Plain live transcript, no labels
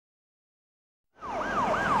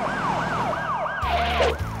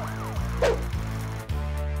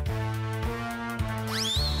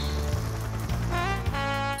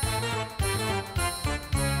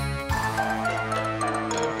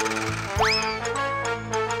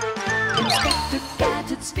Inspector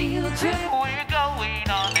Gadget's field trip. We're going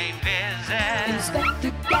on a visit.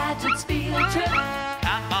 Inspector Gadget's field trip.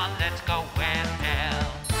 Come on, let's go with him.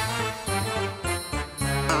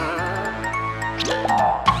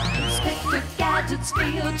 Inspector Gadget's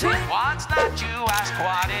field trip. What's that, you ask?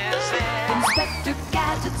 What is it? Inspector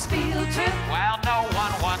Gadget's field trip. Well, no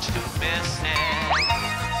one wants to miss it.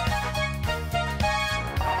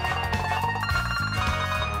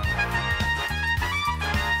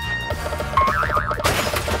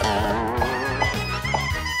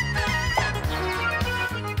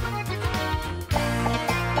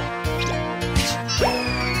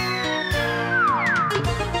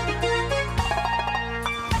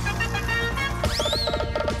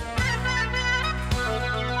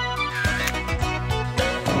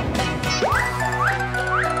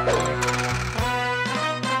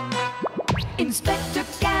 Inspector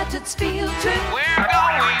Gadget's field trip. We're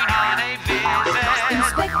going on a visit.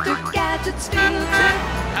 Inspector Gadget's field trip.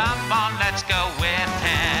 Come on, let's go with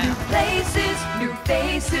him. New places, new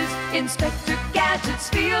faces. Inspector Gadget's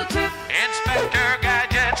field trip. Inspector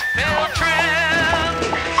Gadget's field trip.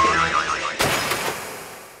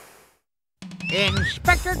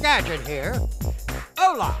 Inspector Gadget here.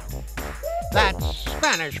 Hola. That's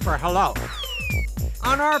Spanish for hello.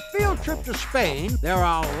 On our field trip to Spain, there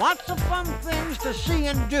are lots of fun things to see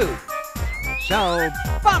and do. So,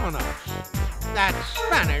 vámonos. That's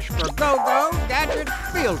Spanish for Go-Go Gadget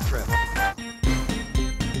Field Trip.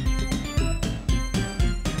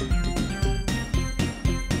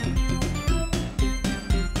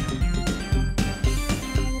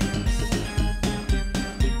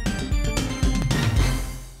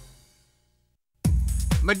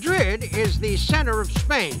 Madrid is the center of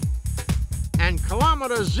Spain, and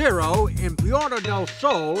Kilometer Zero in Puerto del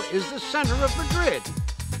Sol is the center of Madrid.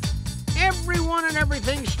 Everyone and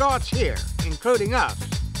everything starts here, including us.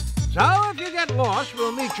 So if you get lost,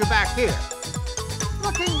 we'll meet you back here.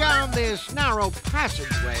 Looking down this narrow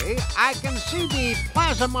passageway, I can see the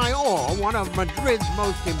Plaza Mayor, one of Madrid's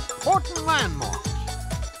most important landmarks.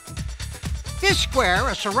 This square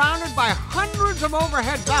is surrounded by hundreds of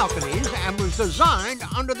overhead balconies and was designed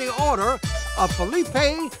under the order of Felipe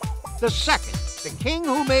II, the king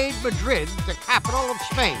who made Madrid the capital of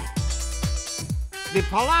Spain. The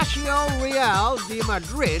Palacio Real de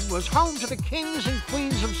Madrid was home to the kings and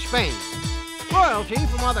queens of Spain. Royalty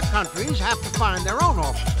from other countries have to find their own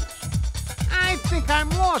offices. I think I'm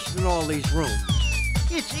lost in all these rooms.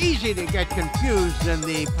 It's easy to get confused in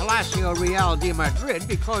the Palacio Real de Madrid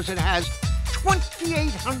because it has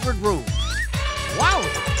 2,800 rooms. Wow!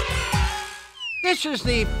 This is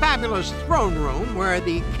the fabulous throne room where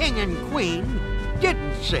the king and queen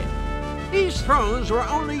didn't sit. These thrones were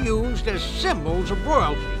only used as symbols of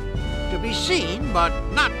royalty, to be seen but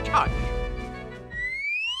not touched.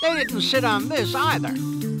 They didn't sit on this either.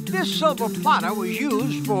 This silver platter was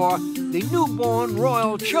used for the newborn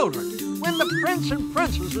royal children. When the prince and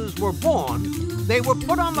princesses were born, they were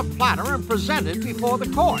put on the platter and presented before the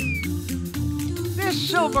court. This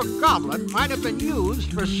silver goblet might have been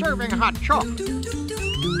used for serving hot chocolate,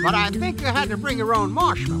 but I think you had to bring your own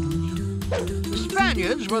marshmallows. The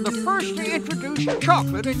Spaniards were the first to introduce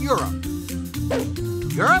chocolate in Europe.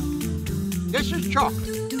 Europe? This is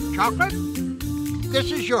chocolate. Chocolate?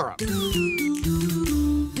 This is Europe.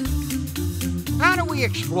 How do we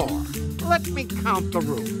explore? Let me count the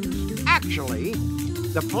rooms. Actually,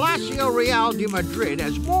 the Palacio Real de Madrid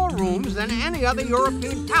has more rooms than any other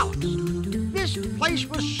European palace. This place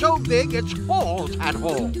was so big its halls had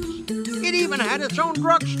halls. It even had its own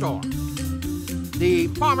drugstore, the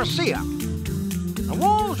Pharmacia. The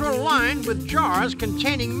walls were lined with jars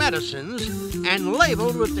containing medicines and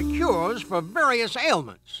labeled with the cures for various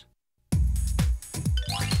ailments.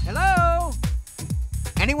 Hello?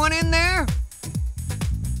 Anyone in there?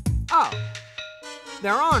 Oh,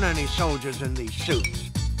 there aren't any soldiers in these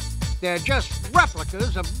suits. They're just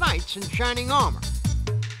replicas of knights in shining armor.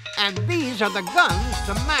 And these are the guns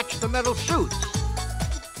to match the metal suits.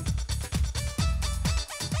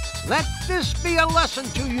 Let this be a lesson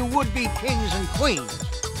to you would-be kings and queens.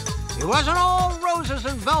 It wasn't all roses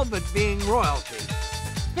and velvet being royalty.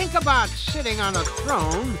 Think about sitting on a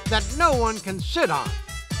throne that no one can sit on,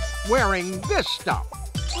 wearing this stuff.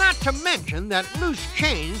 Not to mention that loose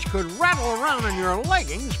change could rattle around in your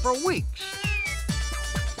leggings for weeks.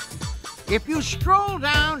 If you stroll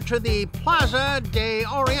down to the Plaza de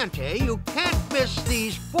Oriente, you can't miss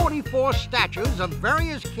these 44 statues of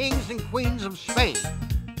various kings and queens of Spain.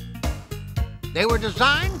 They were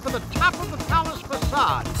designed for the top of the palace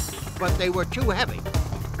facade, but they were too heavy.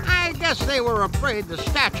 I guess they were afraid the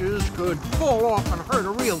statues could fall off and hurt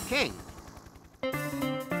a real king.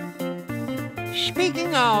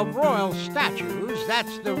 Speaking of royal statues,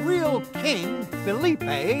 that's the real King Felipe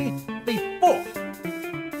IV.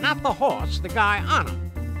 Not the horse, the guy on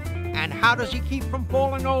him. And how does he keep from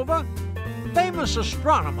falling over? Famous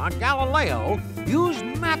astronomer Galileo used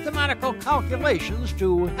mathematical calculations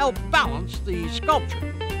to help balance the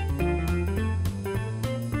sculpture.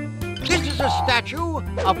 This is a statue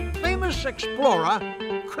of famous explorer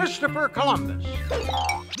Christopher Columbus.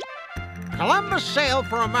 Columbus sailed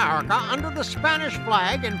for America under the Spanish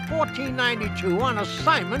flag in 1492 on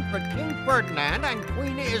assignment for King Ferdinand and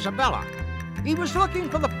Queen Isabella. He was looking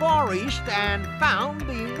for the Far East and found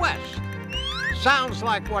the West. Sounds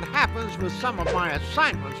like what happens with some of my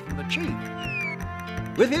assignments from the chief.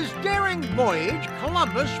 With his daring voyage,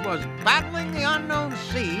 Columbus was battling the unknown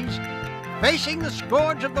seas, facing the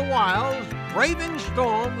scourge of the wilds, braving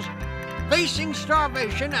storms, facing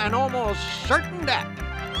starvation and almost certain death,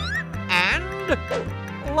 and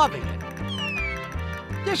loving it.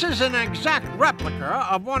 This is an exact replica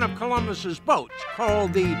of one of Columbus's boats,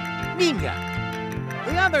 called the Nina.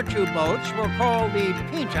 The other two boats were called the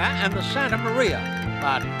Pinta and the Santa Maria,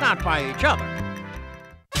 but not by each other.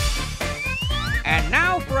 And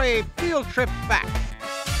now for a field trip back.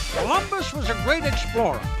 Columbus was a great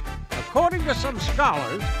explorer. According to some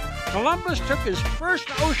scholars, Columbus took his first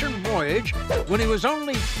ocean voyage when he was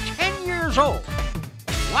only 10 years old.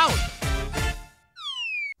 Wow!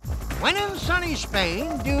 When in sunny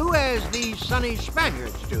Spain, do as the sunny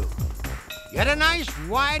Spaniards do. Get a nice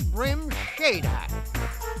wide-brimmed shade hat.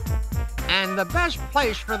 And the best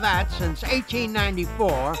place for that since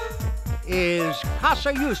 1894 is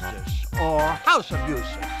Casa Eustace, or House of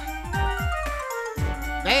Eustace.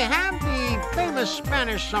 They have the famous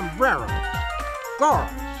Spanish sombreros, gorros,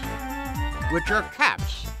 which are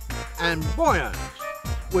caps, and boyons,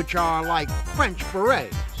 which are like French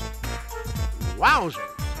berets. Wowzers!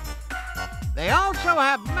 They also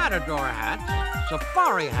have matador hats,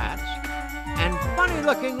 safari hats, and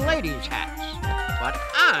funny-looking ladies' hats. But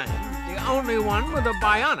I'm the only one with a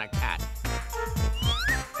bionic hat.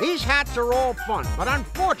 These hats are all fun, but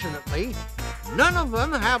unfortunately, none of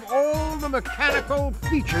them have all the mechanical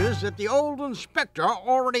features that the old inspector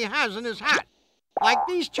already has in his hat. Like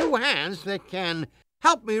these two hands that can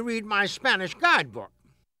help me read my Spanish guidebook.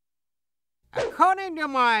 According to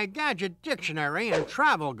my Gadget dictionary and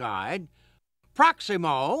travel guide,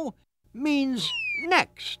 Proximo means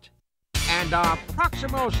next. And our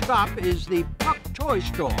Proximo stop is the Puck Toy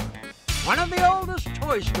Store, one of the oldest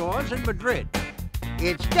toy stores in Madrid.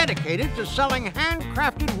 It's dedicated to selling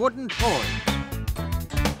handcrafted wooden toys.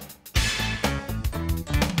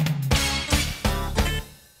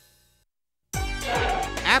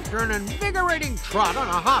 After an invigorating trot on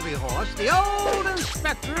a hobby horse, the old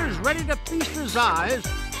inspector is ready to feast his eyes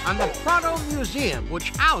on the Prado Museum,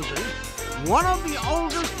 which houses one of the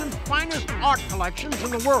oldest and finest art collections in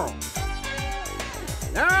the world.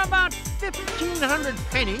 There are about 1,500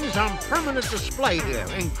 paintings on permanent display here,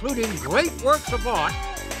 including great works of art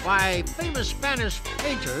by famous Spanish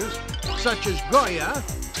painters such as Goya,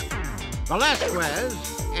 Velázquez,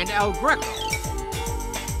 and El Greco.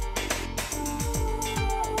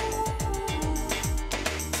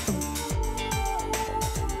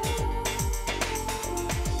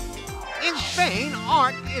 In Spain,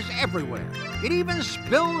 art is everywhere. It even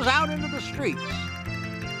spills out into the streets.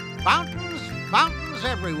 Fountains, fountains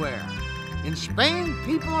everywhere. In Spain,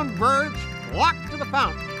 people and birds flock to the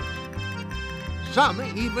fountains. Some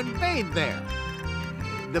even bathe there.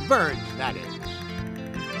 The birds, that is.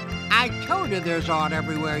 I told you there's art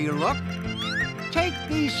everywhere you look. Take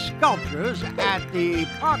these sculptures at the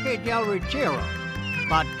Parque del Retiro,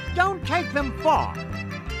 but don't take them far.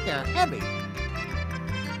 They're heavy.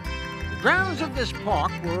 The grounds of this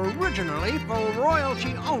park were originally for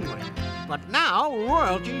royalty only, but now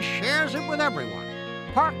royalty shares it with everyone.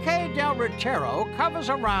 Parque del Retiro covers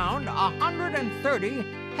around 130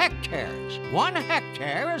 hectares. 1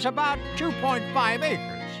 hectare is about 2.5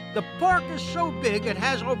 acres. The park is so big it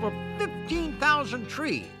has over 15,000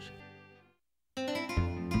 trees.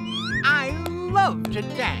 I love to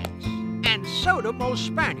dance, and so do most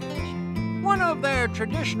Spaniards. One of their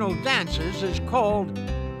traditional dances is called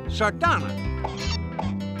sardana.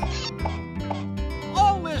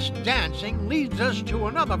 All this dancing leads us to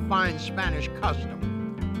another fine Spanish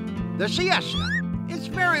custom, the siesta. It's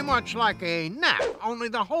very much like a nap, only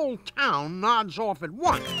the whole town nods off at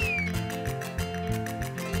once.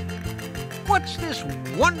 What's this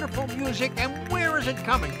wonderful music and where is it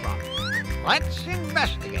coming from? Let's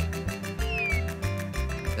investigate.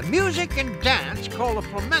 The music and dance called the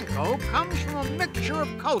flamenco comes from a mixture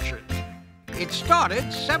of cultures. It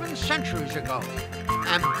started 7 centuries ago.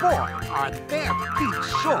 And boy, are their feet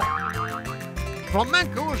sore.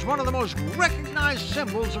 Flamenco is one of the most recognized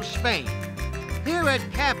symbols of Spain. Here at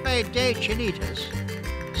Cafe de Chinitas,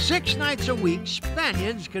 6 nights a week,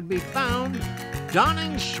 Spaniards can be found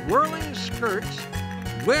donning swirling skirts,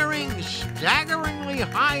 wearing staggeringly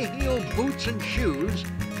high-heeled boots and shoes,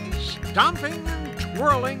 stomping and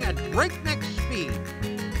twirling at breakneck speed,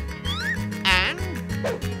 and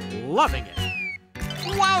loving it.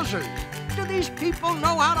 Wowzers! Do these people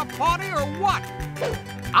know how to party or what?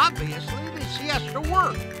 Obviously, the siesta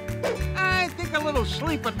work. I think a little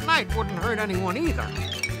sleep at night wouldn't hurt anyone either.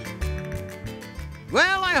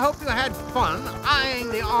 Well, I hope you had fun eyeing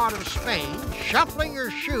the art of Spain, shuffling your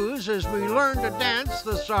shoes as we learn to dance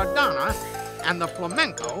the sardana and the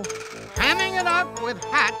flamenco, hamming it up with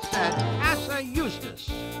hats at Casa Eustace,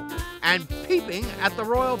 and peeping at the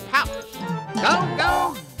Royal Palace. Go,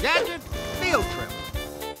 go, Gadget!